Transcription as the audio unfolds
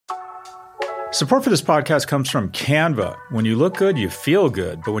Support for this podcast comes from Canva. When you look good, you feel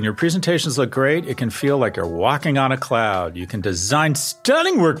good. But when your presentations look great, it can feel like you're walking on a cloud. You can design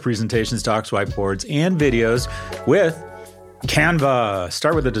stunning work presentations, docs, whiteboards, and videos with Canva.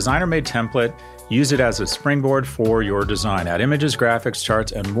 Start with a designer-made template. Use it as a springboard for your design. Add images, graphics,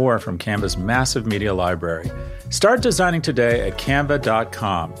 charts, and more from Canva's massive media library. Start designing today at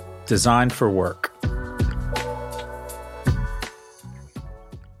canva.com. Designed for work.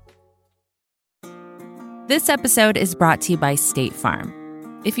 This episode is brought to you by State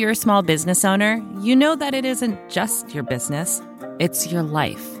Farm. If you're a small business owner, you know that it isn't just your business, it's your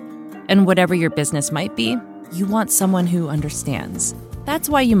life. And whatever your business might be, you want someone who understands. That's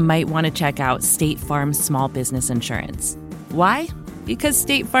why you might want to check out State Farm's small business insurance. Why? Because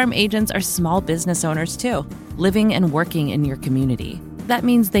State Farm agents are small business owners too, living and working in your community. That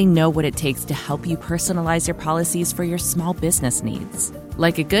means they know what it takes to help you personalize your policies for your small business needs.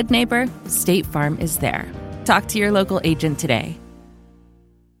 Like a good neighbor, State Farm is there. Talk to your local agent today.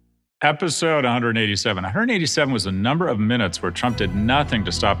 Episode 187. 187 was the number of minutes where Trump did nothing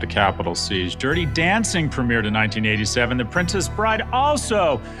to stop the Capitol siege. Dirty Dancing premiered in 1987. The Princess Bride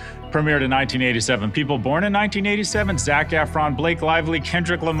also premiered in 1987. People born in 1987, Zac Efron, Blake Lively,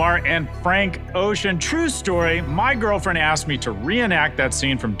 Kendrick Lamar, and Frank Ocean. True story, my girlfriend asked me to reenact that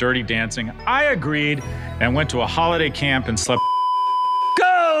scene from Dirty Dancing. I agreed and went to a holiday camp and slept.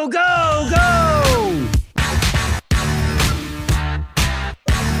 Go, go, go!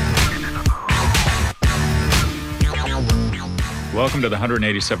 Welcome to the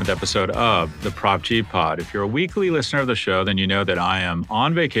 187th episode of the Prop G Pod. If you're a weekly listener of the show, then you know that I am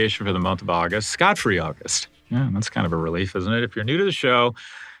on vacation for the month of August, scot-free August. Yeah, that's kind of a relief, isn't it? If you're new to the show,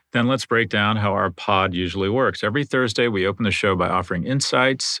 then let's break down how our pod usually works. Every Thursday, we open the show by offering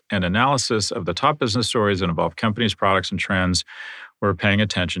insights and analysis of the top business stories that involve companies, products, and trends we're paying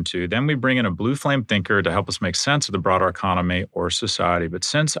attention to. Then we bring in a blue flame thinker to help us make sense of the broader economy or society. But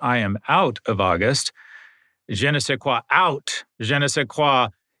since I am out of August, je ne sais quoi out, je ne sais quoi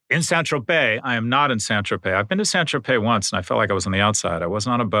in Saint-Tropez. I am not in Saint-Tropez. I've been to Saint-Tropez once, and I felt like I was on the outside. I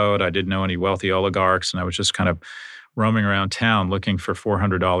wasn't on a boat. I didn't know any wealthy oligarchs, and I was just kind of roaming around town looking for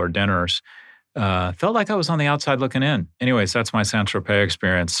 $400 dinners. Felt like I was on the outside looking in. Anyways, that's my Saint-Tropez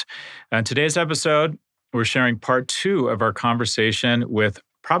experience. And today's episode, we're sharing part 2 of our conversation with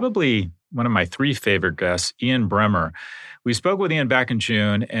probably one of my 3 favorite guests, Ian Bremmer. We spoke with Ian back in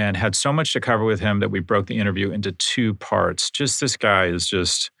June and had so much to cover with him that we broke the interview into 2 parts. This guy is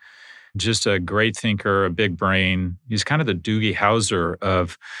just a great thinker, a big brain. He's kind of the Doogie Howser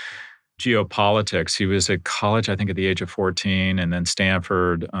of geopolitics. He was at college, I think, at the age of 14, and then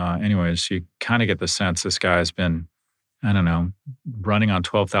Stanford. Anyways, you kind of get the sense this guy has been, I don't know, running on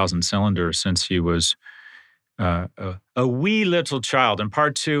 12,000 cylinders since he was a wee little child. In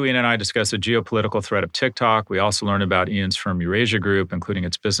part 2, Ian and I discuss the geopolitical threat of TikTok. We also learn about Ian's firm Eurasia Group, including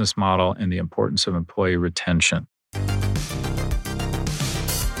its business model and the importance of employee retention.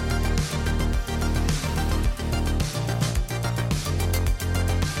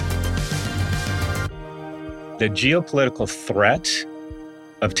 The geopolitical threat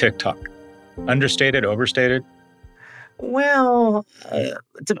of TikTok. Understated, overstated? Well,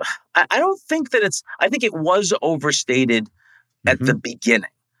 I don't think that I think it was overstated at the beginning.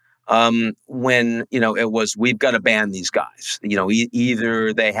 When, it was, we've got to ban these guys.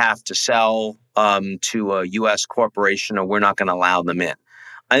 Either they have to sell to a U.S. corporation or we're not going to allow them in.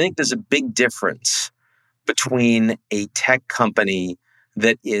 I think there's a big difference between a tech company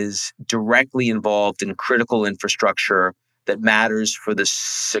that is directly involved in critical infrastructure that matters for the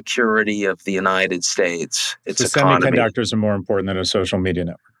security of the United States, its economy. Semiconductors are more important than a social media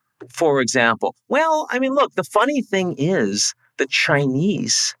network. For example. Well, look, the funny thing is the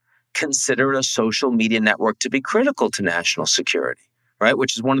Chinese consider a social media network to be critical to national security, right?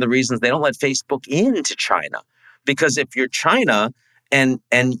 Which is one of the reasons they don't let Facebook into China. Because if you're China and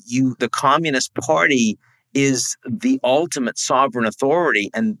the Communist Party is the ultimate sovereign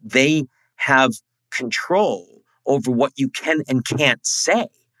authority and they have control over what you can and can't say.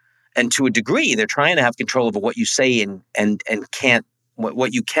 And to a degree, they're trying to have control over what you say and can't,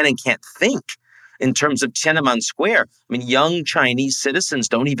 what you can and can't think. In terms of Tiananmen Square, young Chinese citizens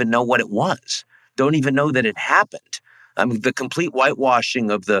don't even know what it was, don't even know that it happened. The complete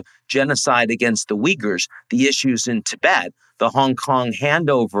whitewashing of the genocide against the Uyghurs, the issues in Tibet, the Hong Kong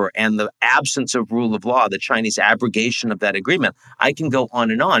handover, and the absence of rule of law, the Chinese abrogation of that agreement. I can go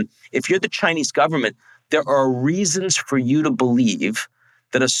on and on. If you're the Chinese government, there are reasons for you to believe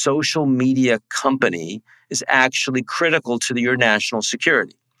that a social media company is actually critical to your national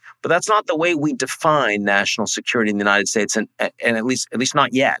security. But that's not the way we define national security in the United States, and at least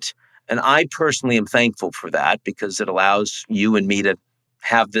not yet. And I personally am thankful for that because it allows you and me to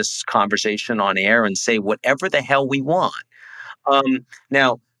have this conversation on air and say whatever the hell we want.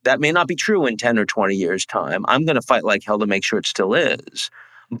 Now, that may not be true in 10 or 20 years' time. I'm going to fight like hell to make sure it still is.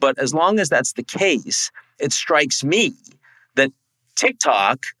 But as long as that's the case, it strikes me that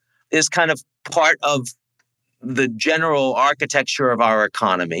TikTok is kind of part of the general architecture of our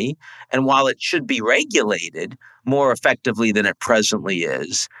economy. And while it should be regulated more effectively than it presently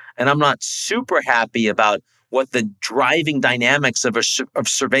is, and I'm not super happy about what the driving dynamics of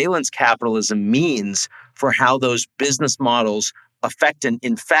surveillance capitalism means for how those business models affect and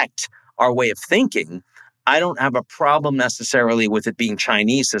infect our way of thinking, I don't have a problem necessarily with it being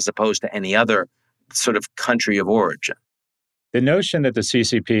Chinese as opposed to any other sort of country of origin. The notion that the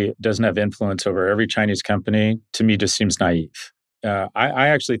CCP doesn't have influence over every Chinese company, to me, just seems naive. I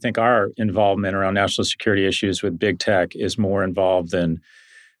actually think our involvement around national security issues with big tech is more involved than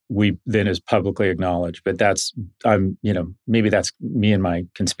is publicly acknowledged. But that's maybe that's me and my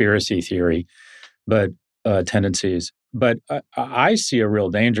conspiracy theory, but tendencies. But I see a real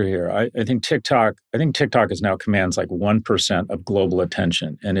danger here. I think TikTok is now commands like 1% of global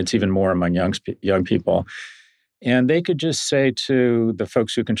attention, and it's even more among young people. And they could just say to the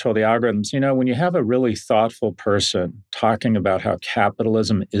folks who control the algorithms, when you have a really thoughtful person talking about how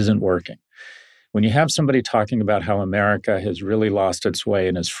capitalism isn't working, when you have somebody talking about how America has really lost its way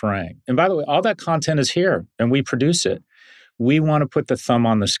and is fraying, and by the way, all that content is here and we produce it. We want to put the thumb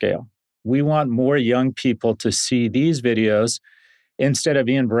on the scale. We want more young people to see these videos instead of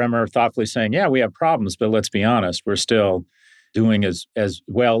Ian Bremmer thoughtfully saying, yeah, we have problems, but let's be honest, we're still doing as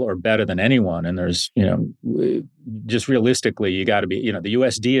well or better than anyone. And there's, just realistically, you got to be, the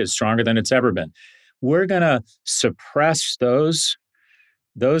USD is stronger than it's ever been. We're going to suppress those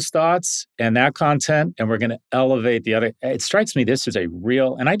thoughts and that content, and we're going to elevate the other. It strikes me this is a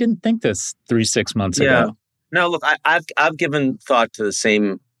real, and I didn't think this 3-6 months ago. No, look, I've given thought to the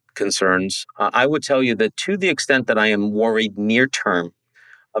same concerns. I would tell you that to the extent that I am worried near term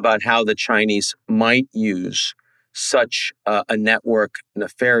about how the Chinese might use such a network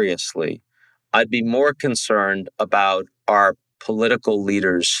nefariously, I'd be more concerned about our political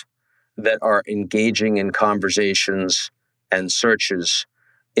leaders that are engaging in conversations and searches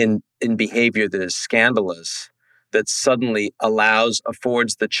in behavior that is scandalous, that suddenly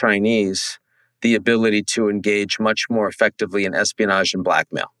affords the Chinese the ability to engage much more effectively in espionage and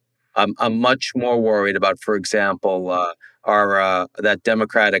blackmail. I'm much more worried about, for example, that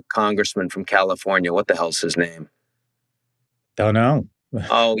Democratic congressman from California. What the hell's his name? Don't know.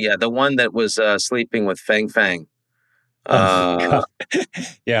 Oh, yeah, the one that was sleeping with Feng Fang.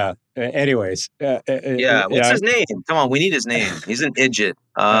 Yeah. Anyways. Yeah. What's his name? Come on, we need his name. He's an idiot.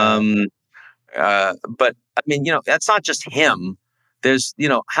 But I mean, that's not just him. There's,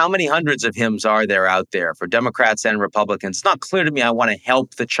 how many hundreds of hims are there out there for Democrats and Republicans? It's not clear to me I want to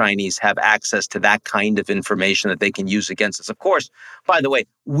help the Chinese have access to that kind of information that they can use against us. Of course, by the way,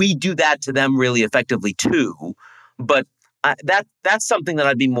 we do that to them really effectively too. But that's something that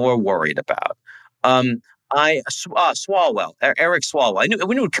I'd be more worried about. Swalwell, Eric Swalwell. I knew it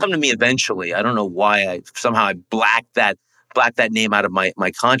would come to me eventually. I don't know why I blacked that name out of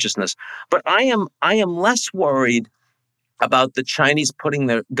my consciousness. But I am less worried about the Chinese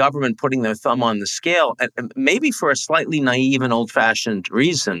government putting their thumb on the scale, and maybe for a slightly naive and old-fashioned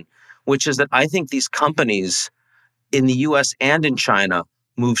reason, which is that I think these companies in the U.S. and in China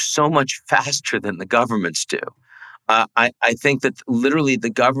move so much faster than the governments do. I think that literally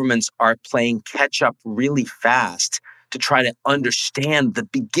the governments are playing catch up really fast to try to understand the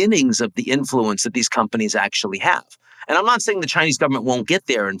beginnings of the influence that these companies actually have. And I'm not saying the Chinese government won't get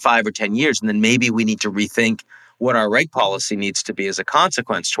there in 5 or 10 years, and then maybe we need to rethink what our reg policy needs to be as a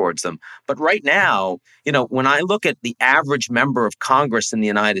consequence towards them. But right now, when I look at the average member of Congress in the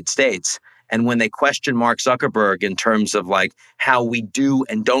United States, and when they question Mark Zuckerberg in terms of like how we do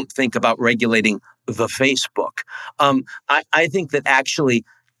and don't think about regulating the Facebook, I think that actually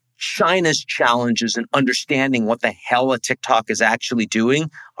China's challenges in understanding what the hell a TikTok is actually doing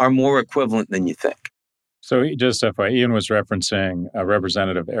are more equivalent than you think. So just FYI, Ian was referencing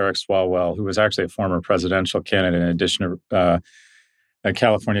Representative Eric Swalwell, who was actually a former presidential candidate in addition to a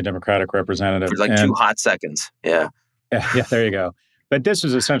California Democratic representative. For like 2 hot seconds. Yeah. Yeah, there you go. But this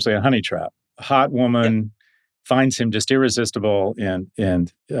was essentially a honey trap. A hot woman finds him just irresistible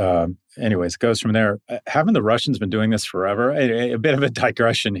and anyways, goes from there. Haven't the Russians been doing this forever? A bit of a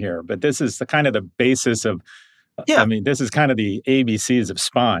digression here, but this is the kind of the basis of, this is kind of the ABCs of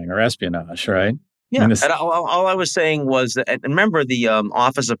spying or espionage, right? Yeah, and all I was saying was that, remember the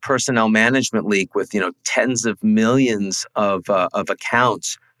Office of Personnel Management leak with tens of millions of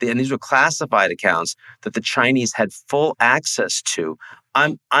accounts and these were classified accounts that the Chinese had full access to.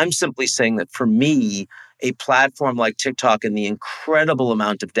 I'm simply saying that for me, a platform like TikTok and the incredible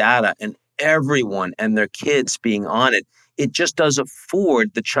amount of data and everyone and their kids being on it, it just does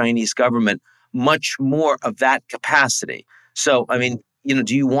afford the Chinese government much more of that capacity. So, I mean,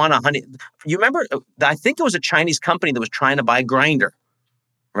 do you want you remember, I think it was a Chinese company that was trying to buy Grindr,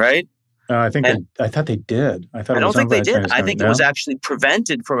 right? I thought they did. I thought I it was don't think owned by they a did. Chinese I company. think it was actually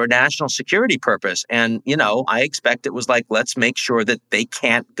prevented for a national security purpose. And, I expect it was like, let's make sure that they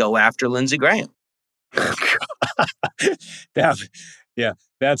can't go after Lindsey Graham. By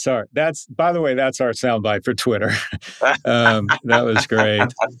the way, that's our soundbite for Twitter. That was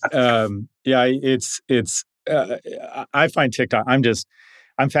great. I find TikTok,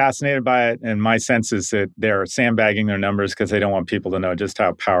 I'm fascinated by it. And my sense is that they're sandbagging their numbers because they don't want people to know just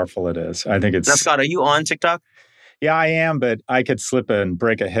how powerful it is. I think it's... Now, Scott, are you on TikTok? Yeah, I am, but I could slip and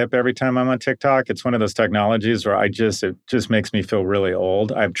break a hip every time I'm on TikTok. It's one of those technologies where it just makes me feel really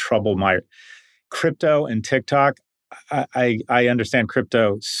old. I have trouble. My crypto and TikTok, I understand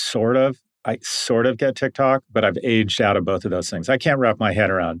crypto sort of. I sort of get TikTok, but I've aged out of both of those things. I can't wrap my head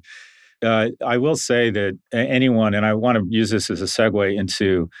around. I will say that anyone, and I want to use this as a segue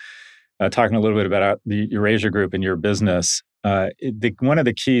into talking a little bit about the Eurasia Group and your business. One of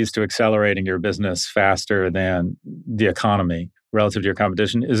the keys to accelerating your business faster than the economy relative to your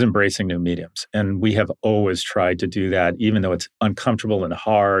competition is embracing new mediums. And we have always tried to do that, even though it's uncomfortable and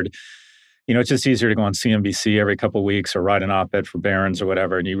hard. It's just easier to go on CNBC every couple of weeks or write an op-ed for Barron's or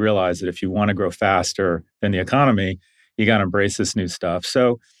whatever. And you realize that if you want to grow faster than the economy, you got to embrace this new stuff.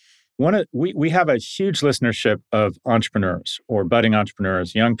 So we have a huge listenership of entrepreneurs or budding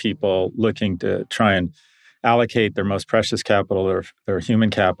entrepreneurs, young people looking to try and allocate their most precious capital, their human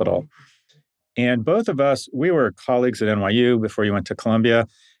capital. And both of us, we were colleagues at NYU before you went to Columbia.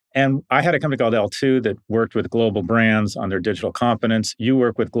 And I had a company called L2 that worked with global brands on their digital competence. You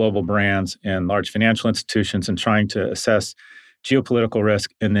work with global brands and large financial institutions and trying to assess geopolitical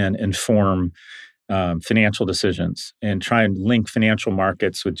risk and then inform financial decisions and try and link financial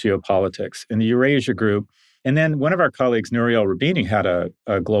markets with geopolitics. In the Eurasia Group, and then one of our colleagues, Nouriel Roubini, had a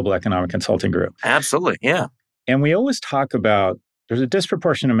global economic consulting group. Absolutely, yeah. And we always talk about, there's a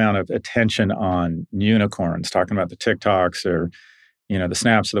disproportionate amount of attention on unicorns, talking about the TikToks or the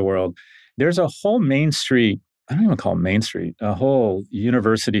Snaps of the world. There's a whole Main Street, I don't even call it Main Street, a whole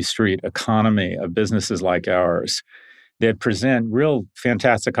University Street economy of businesses like ours that present real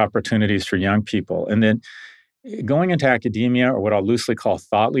fantastic opportunities for young people. And then going into academia, or what I'll loosely call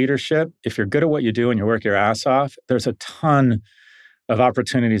thought leadership, if you're good at what you do and you work your ass off, there's a ton of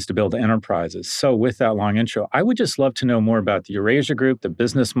opportunities to build enterprises. So with that long intro, I would just love to know more about the Eurasia Group, the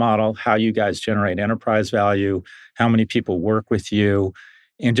business model, how you guys generate enterprise value, how many people work with you,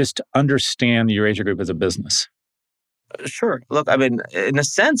 and just to understand the Eurasia Group as a business. Sure. Look, I mean, in a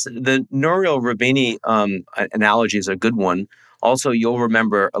sense, the Nouriel Roubini analogy is a good one. Also, you'll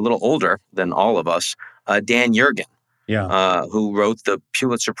remember a little older than all of us, Dan Yergin. Yeah. Who wrote the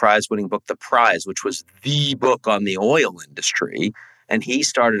Pulitzer Prize-winning book, The Prize, which was the book on the oil industry. And he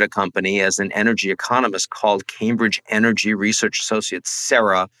started a company as an energy economist called Cambridge Energy Research Associates,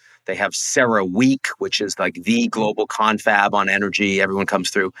 CERA. They have CERA Week, which is like the global confab on energy. Everyone comes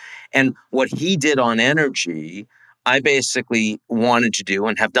through. And what he did on energy, I basically wanted to do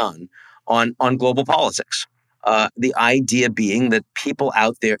and have done on global politics. The idea being that people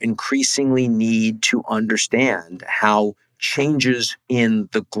out there increasingly need to understand how changes in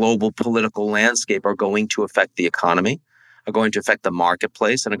the global political landscape are going to affect the economy, are going to affect the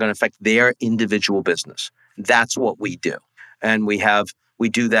marketplace, and are going to affect their individual business. That's what we do. And we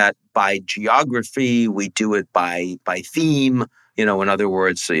do that by geography, we do it by theme, in other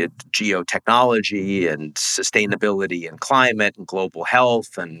words, geotechnology and sustainability and climate and global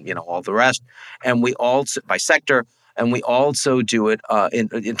health and, all the rest. And we also, by sector, and we also do it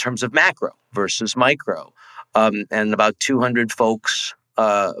in terms of macro versus micro. And about 200 folks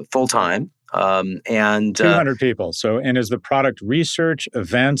full-time. And 200 people. So, and is the product research,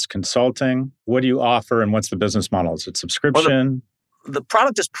 events, consulting? What do you offer and what's the business model? Is it subscription? Well, the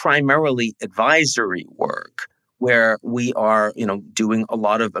product is primarily advisory work where we are, doing a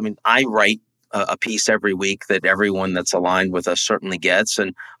lot of, I write a piece every week that everyone that's aligned with us certainly gets.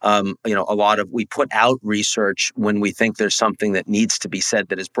 And, we put out research when we think there's something that needs to be said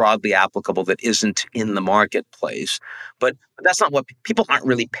that is broadly applicable that isn't in the marketplace. But that's not what people aren't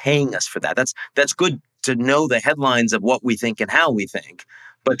really paying us for that. That's good to know the headlines of what we think and how we think.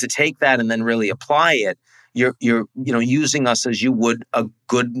 But to take that and then really apply it, you're using us as you would a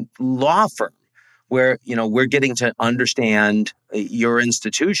good law firm, where, we're getting to understand your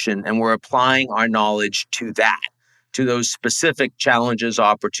institution and we're applying our knowledge to that, to those specific challenges,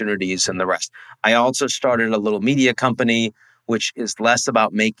 opportunities, and the rest. I also started a little media company, which is less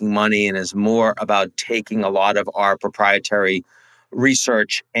about making money and is more about taking a lot of our proprietary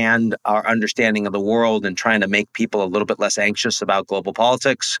research and our understanding of the world and trying to make people a little bit less anxious about global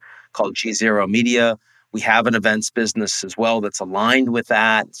politics, called G0 Media. We have an events business as well that's aligned with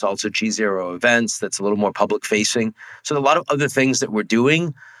that. It's also G0 Events that's a little more public facing. So a lot of other things that we're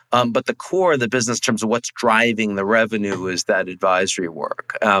doing. But the core of the business in terms of what's driving the revenue is that advisory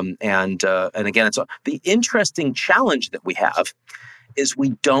work. And again, the interesting challenge that we have is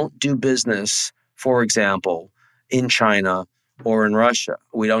we don't do business, for example, in China or in Russia.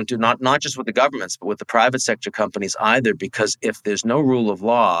 We don't do not just with the governments, but with the private sector companies either, because if there's no rule of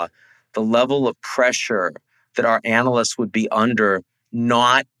law, the level of pressure that our analysts would be under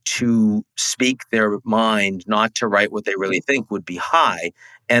not to speak their mind, not to write what they really think would be high.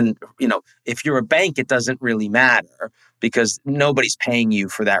 And, if you're a bank, it doesn't really matter because nobody's paying you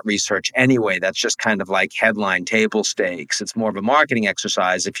for that research anyway. That's just kind of like headline table stakes. It's more of a marketing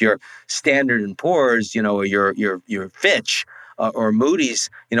exercise. If you're Standard and Poor's, or you're Fitch or Moody's,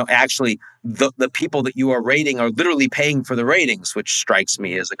 actually the people that you are rating are literally paying for the ratings, which strikes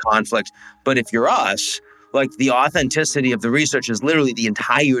me as a conflict. But if you're us, like the authenticity of the research is literally the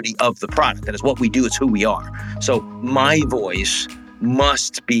entirety of the product. That is what we do. It's who we are. So my voice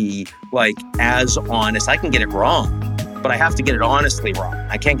must be like as honest. I can get it wrong, but I have to get it honestly wrong.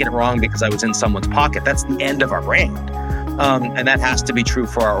 I can't get it wrong because I was in someone's pocket. That's the end of our brand. And that has to be true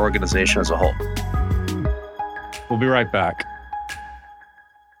for our organization as a whole. We'll be right back.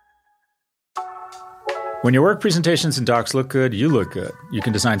 When your work presentations and docs look good, you look good. You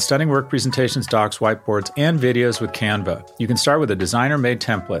can design stunning work presentations, docs, whiteboards, and videos with Canva. You can start with a designer-made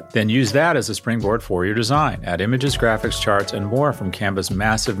template, then use that as a springboard for your design. Add images, graphics, charts, and more from Canva's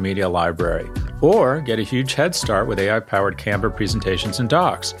massive media library. Or get a huge head start with AI-powered Canva presentations and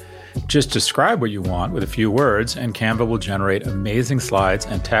docs. Just describe what you want with a few words, and Canva will generate amazing slides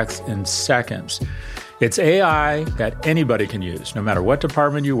and text in seconds. It's AI that anybody can use, no matter what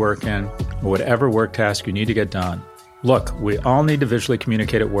department you work in or whatever work task you need to get done. Look, we all need to visually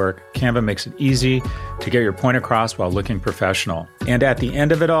communicate at work. Canva makes it easy to get your point across while looking professional. And at the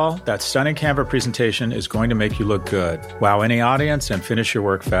end of it all, that stunning Canva presentation is going to make you look good, wow any audience, and finish your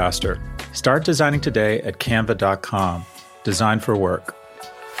work faster. Start designing today at canva.com. Design for work.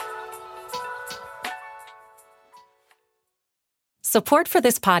 Support for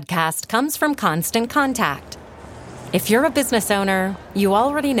this podcast comes from Constant Contact. If you're a business owner, you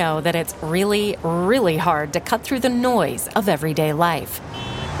already know that it's really, really hard to cut through the noise of everyday life.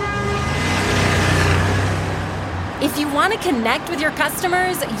 If you want to connect with your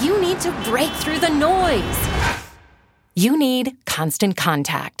customers, you need to break through the noise. You need Constant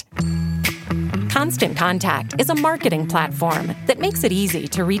Contact. Constant Contact is a marketing platform that makes it easy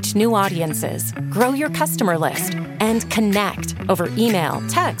to reach new audiences, grow your customer list, and connect over email,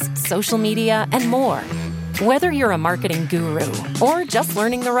 text, social media, and more. Whether you're a marketing guru or just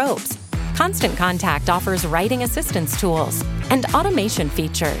learning the ropes, Constant Contact offers writing assistance tools and automation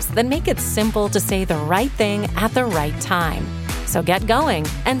features that make it simple to say the right thing at the right time. So get going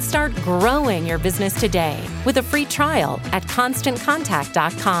and start growing your business today with a free trial at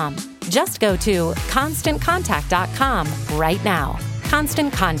ConstantContact.com. Just go to ConstantContact.com right now.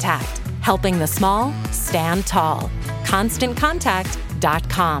 Constant Contact, helping the small stand tall.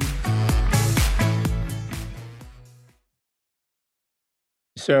 ConstantContact.com.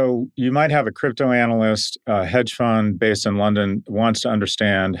 So you might have a crypto analyst, a hedge fund based in London, wants to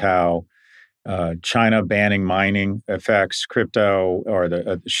understand how China banning mining affects crypto or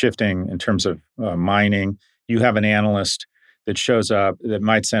the shifting in terms of mining. You have an analyst that shows up that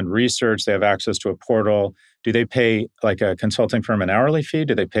might send research. They have access to a portal. Do they pay like a consulting firm an hourly fee?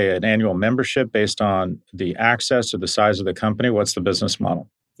 Do they pay an annual membership based on the access or the size of the company? What's the business model?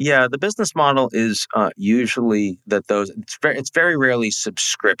 Yeah, the business model is usually that it's very rarely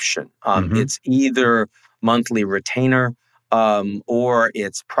subscription. It's either monthly retainer, or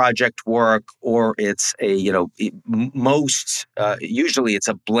it's project work, or it's usually it's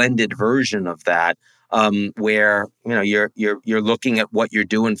a blended version of that. Where you're looking at what you're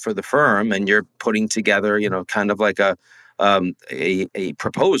doing for the firm and you're putting together kind of like a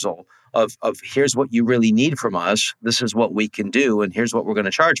proposal of here's what you really need from us, this is what we can do, and here's what we're going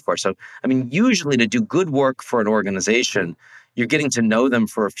to charge for. So usually to do good work for an organization, you're getting to know them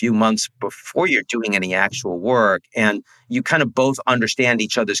for a few months before you're doing any actual work, and you kind of both understand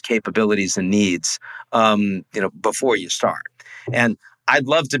each other's capabilities and needs before you start. And I'd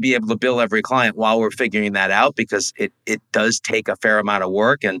love to be able to bill every client while we're figuring that out, because it does take a fair amount of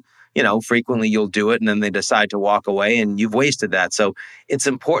work. And, frequently you'll do it and then they decide to walk away and you've wasted that. So it's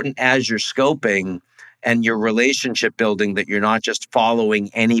important as you're scoping and your relationship building that you're not just following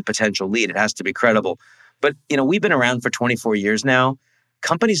any potential lead. It has to be credible. But, we've been around for 24 years now.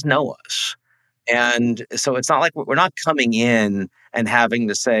 Companies know us. And so it's not like we're not coming in and having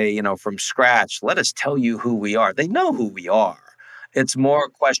to say, from scratch, let us tell you who we are. They know who we are. It's more a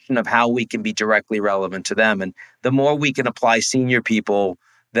question of how we can be directly relevant to them. And the more we can apply senior people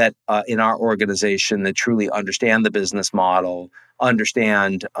that in our organization that truly understand the business model,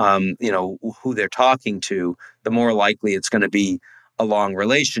 understand, who they're talking to, the more likely it's going to be a long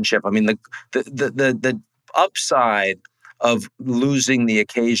relationship. I mean, the upside of losing the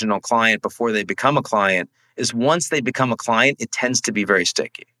occasional client before they become a client is once they become a client, it tends to be very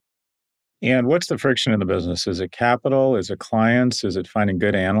sticky. And what's the friction in the business? Is it capital? Is it clients? Is it finding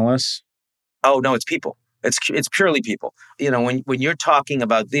good analysts? Oh, no, it's people. It's purely people. When you're talking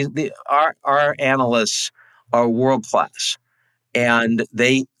about our analysts are world class, and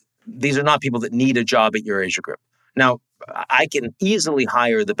these are not people that need a job at Eurasia Group. Now, I can easily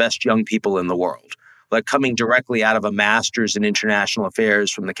hire the best young people in the world, like coming directly out of a master's in international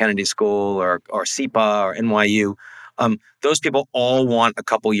affairs from the Kennedy School or SIPA or NYU. Those people all want a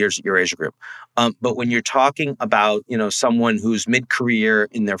couple years at Eurasia Group. But when you're talking about, someone who's mid-career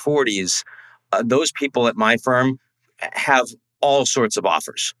in their 40s, those people at my firm have all sorts of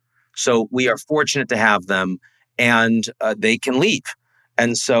offers. So we are fortunate to have them, and they can leave.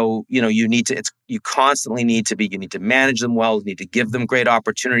 And so, you constantly need to manage them well, you need to give them great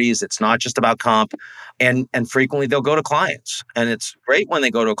opportunities. It's not just about comp. And frequently they'll go to clients. And it's great when they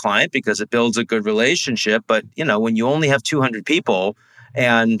go to a client because it builds a good relationship. But, when you only have 200 people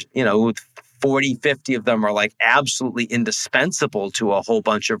and, 40, 50 of them are like absolutely indispensable to a whole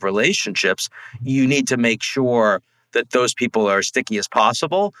bunch of relationships, you need to make sure that those people are as sticky as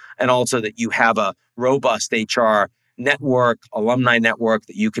possible. And also that you have a robust HR network, alumni network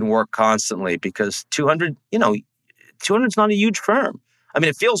that you can work constantly, because 200 is not a huge firm. I mean,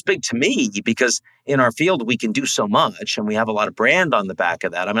 it feels big to me because in our field, we can do so much and we have a lot of brand on the back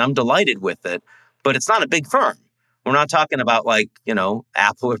of that. I mean, I'm delighted with it, but it's not a big firm. We're not talking about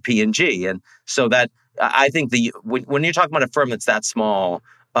Apple or P&G. And so that I think when you're talking about a firm that's that small,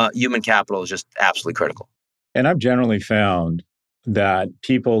 human capital is just absolutely critical. And I've generally found that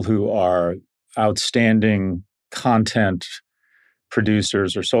people who are outstanding content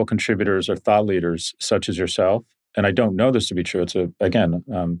producers or sole contributors or thought leaders, such as yourself, and I don't know this to be true, it's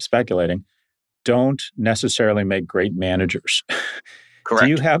speculating, don't necessarily make great managers. Correct. Do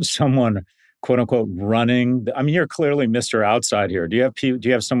you have someone, quote unquote, running? You're clearly Mr. Outside here. Do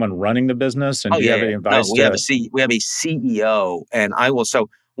you have someone running the business? And do you have any advice? No, we have a CEO, and I will. So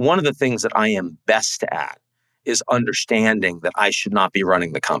one of the things that I am best at is understanding that I should not be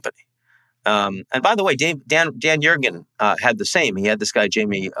running the company. And by the way, Dan Jurgen had the same. He had this guy,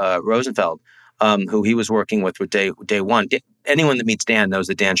 Jamie Rosenfeld, who he was working with day one. Anyone that meets Dan knows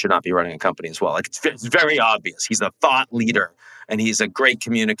that Dan should not be running a company as well. Like it's very obvious. He's a thought leader, and he's a great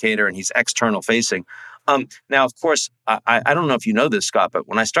communicator, and he's external facing. Now, of course, I don't know if you know this, Scott, but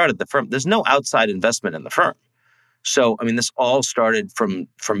when I started the firm, there's no outside investment in the firm. So, this all started from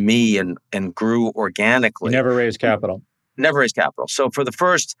me and grew organically. You never raised capital. Never raised capital. So for the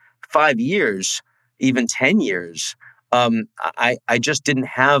first 5 years, even 10 years, I just didn't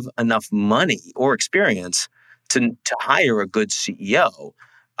have enough money or experience to hire a good CEO.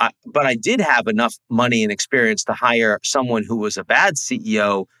 But I did have enough money and experience to hire someone who was a bad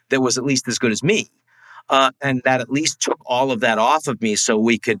CEO that was at least as good as me. And that at least took all of that off of me so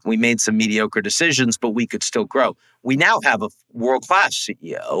we made some mediocre decisions, but we could still grow. We now have a world-class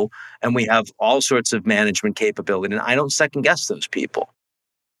CEO and we have all sorts of management capability, and I don't second guess those people.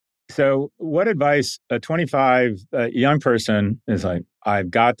 So what advice, a 25 young person is like,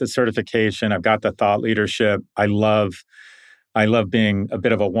 I've got the certification, I've got the thought leadership, I love being a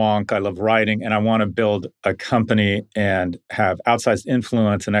bit of a wonk, I love writing, and I want to build a company and have outsized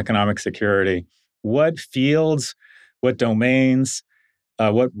influence and economic security. What fields, what domains,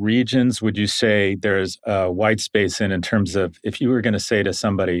 what regions would you say there's white space in terms of if you were going to say to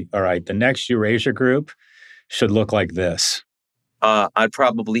somebody, all right, the next Eurasia Group should look like this? I'd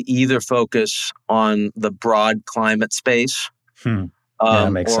probably either focus on the broad climate space,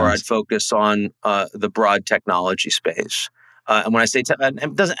 that makes or sense. I'd focus on the broad technology space. And when I say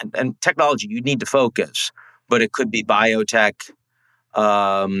technology, you need to focus, but it could be biotech,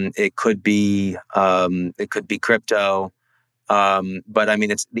 it could be crypto, but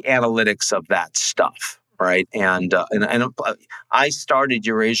it's the analytics of that stuff, right? And I started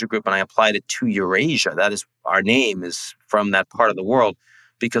Eurasia Group and I applied it to Eurasia. That is, our name is from that part of the world,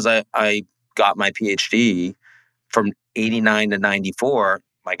 because I got my PhD from 89 to 94.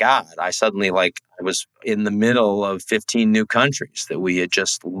 My God, I suddenly I was in the middle of 15 new countries that we had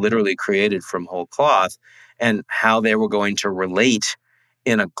just literally created from whole cloth, and how they were going to relate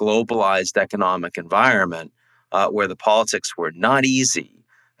in a globalized economic environment where the politics were not easy.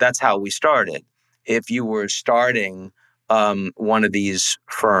 That's how we started. If you were starting one of these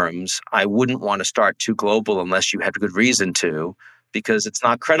firms, I wouldn't want to start too global unless you had good reason to, because it's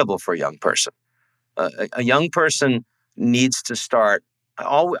not credible for a young person. A young person needs to start.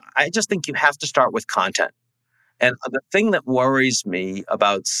 I just think you have to start with content. And the thing that worries me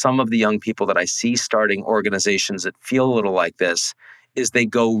about some of the young people that I see starting organizations that feel a little like this is they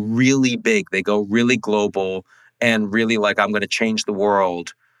go really big, they go really global, and really I'm going to change the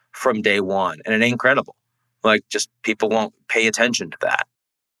world from day one. And it ain't credible. Just people won't pay attention to that.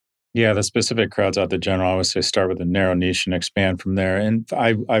 Yeah, the specific crowds out the general, I always say start with a narrow niche and expand from there. And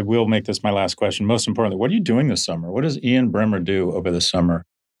I will make this my last question. Most importantly, what are you doing this summer? What does Ian Bremmer do over the summer?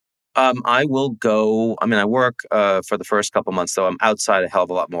 I will go. I work for the first couple months, though. I'm outside a hell of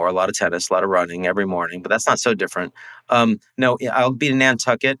a lot more, a lot of tennis, a lot of running every morning, but that's not so different. No, I'll be in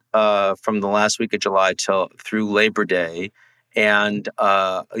Nantucket from the last week of July through Labor Day. And,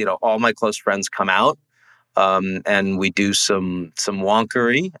 all my close friends come out and we do some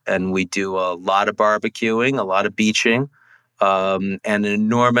wonkery, and we do a lot of barbecuing, a lot of beaching, and an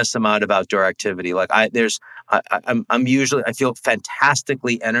enormous amount of outdoor activity. I feel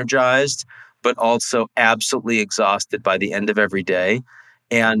fantastically energized, but also absolutely exhausted by the end of every day.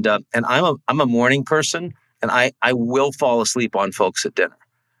 And I'm a morning person, and I will fall asleep on folks at dinner.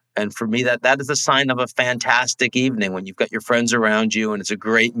 And for me, that is a sign of a fantastic evening when you've got your friends around you and it's a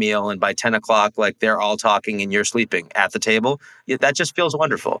great meal. And by 10 o'clock, they're all talking and you're sleeping at the table. That just feels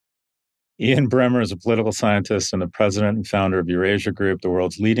wonderful. Ian Bremmer is a political scientist and the president and founder of Eurasia Group, the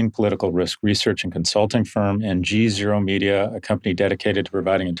world's leading political risk research and consulting firm, and G0 Media, a company dedicated to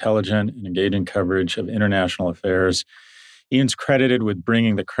providing intelligent and engaging coverage of international affairs. Ian's credited with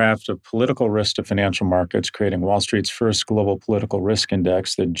bringing the craft of political risk to financial markets, creating Wall Street's first global political risk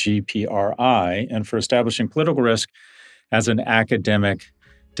index, the GPRI, and for establishing political risk as an academic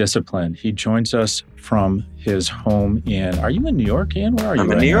discipline. He joins us from his home are you in New York, Ian? Where are you?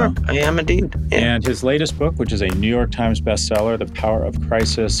 I'm in New York. I am indeed. Yeah. And his latest book, which is a New York Times bestseller, The Power of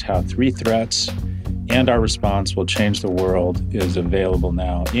Crisis, How Three Threats and Our Response Will Change the World, is available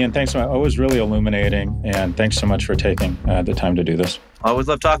now. Ian, thanks so much. Always really illuminating, and thanks so much for taking the time to do this. I always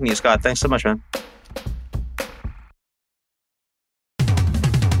love talking to you, Scott. Thanks so much, man.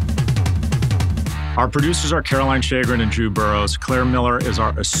 Our producers are Caroline Shagrin and Drew Burrows. Claire Miller is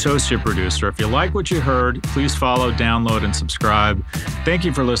our associate producer. If you like what you heard, please follow, download, and subscribe. Thank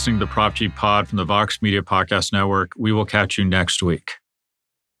you for listening to the Prop G Pod from the Vox Media Podcast Network. We will catch you next week.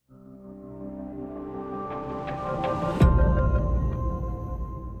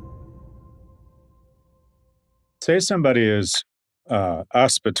 Say somebody is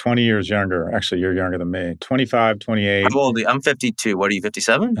us, but 20 years younger. Actually, you're younger than me. 25, 28. How old are you? I'm 52. What are you,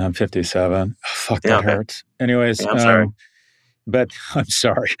 57? I'm 57. Oh, fuck, that hurts. Anyways, yeah, I'm sorry. But I'm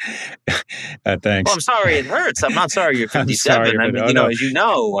sorry. Thanks. Well, I'm sorry it hurts. I'm not sorry you're 57. Sorry, as you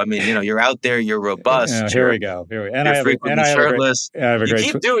know, you're out there, you're robust. Here we go. And you're frequently shirtless. You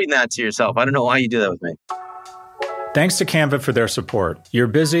keep tweet. Doing that to yourself. I don't know why you do that with me. Thanks to Canva for their support. You're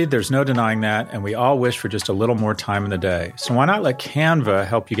busy, there's no denying that, and we all wish for just a little more time in the day. So why not let Canva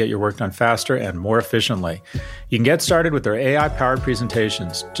help you get your work done faster and more efficiently? You can get started with their AI-powered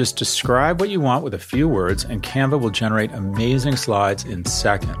presentations. Just describe what you want with a few words, and Canva will generate amazing slides in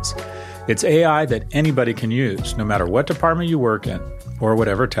seconds. It's AI that anybody can use, no matter what department you work in or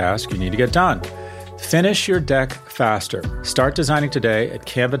whatever task you need to get done. Finish your deck faster. Start designing today at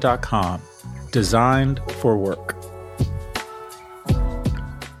canva.com. Designed for work.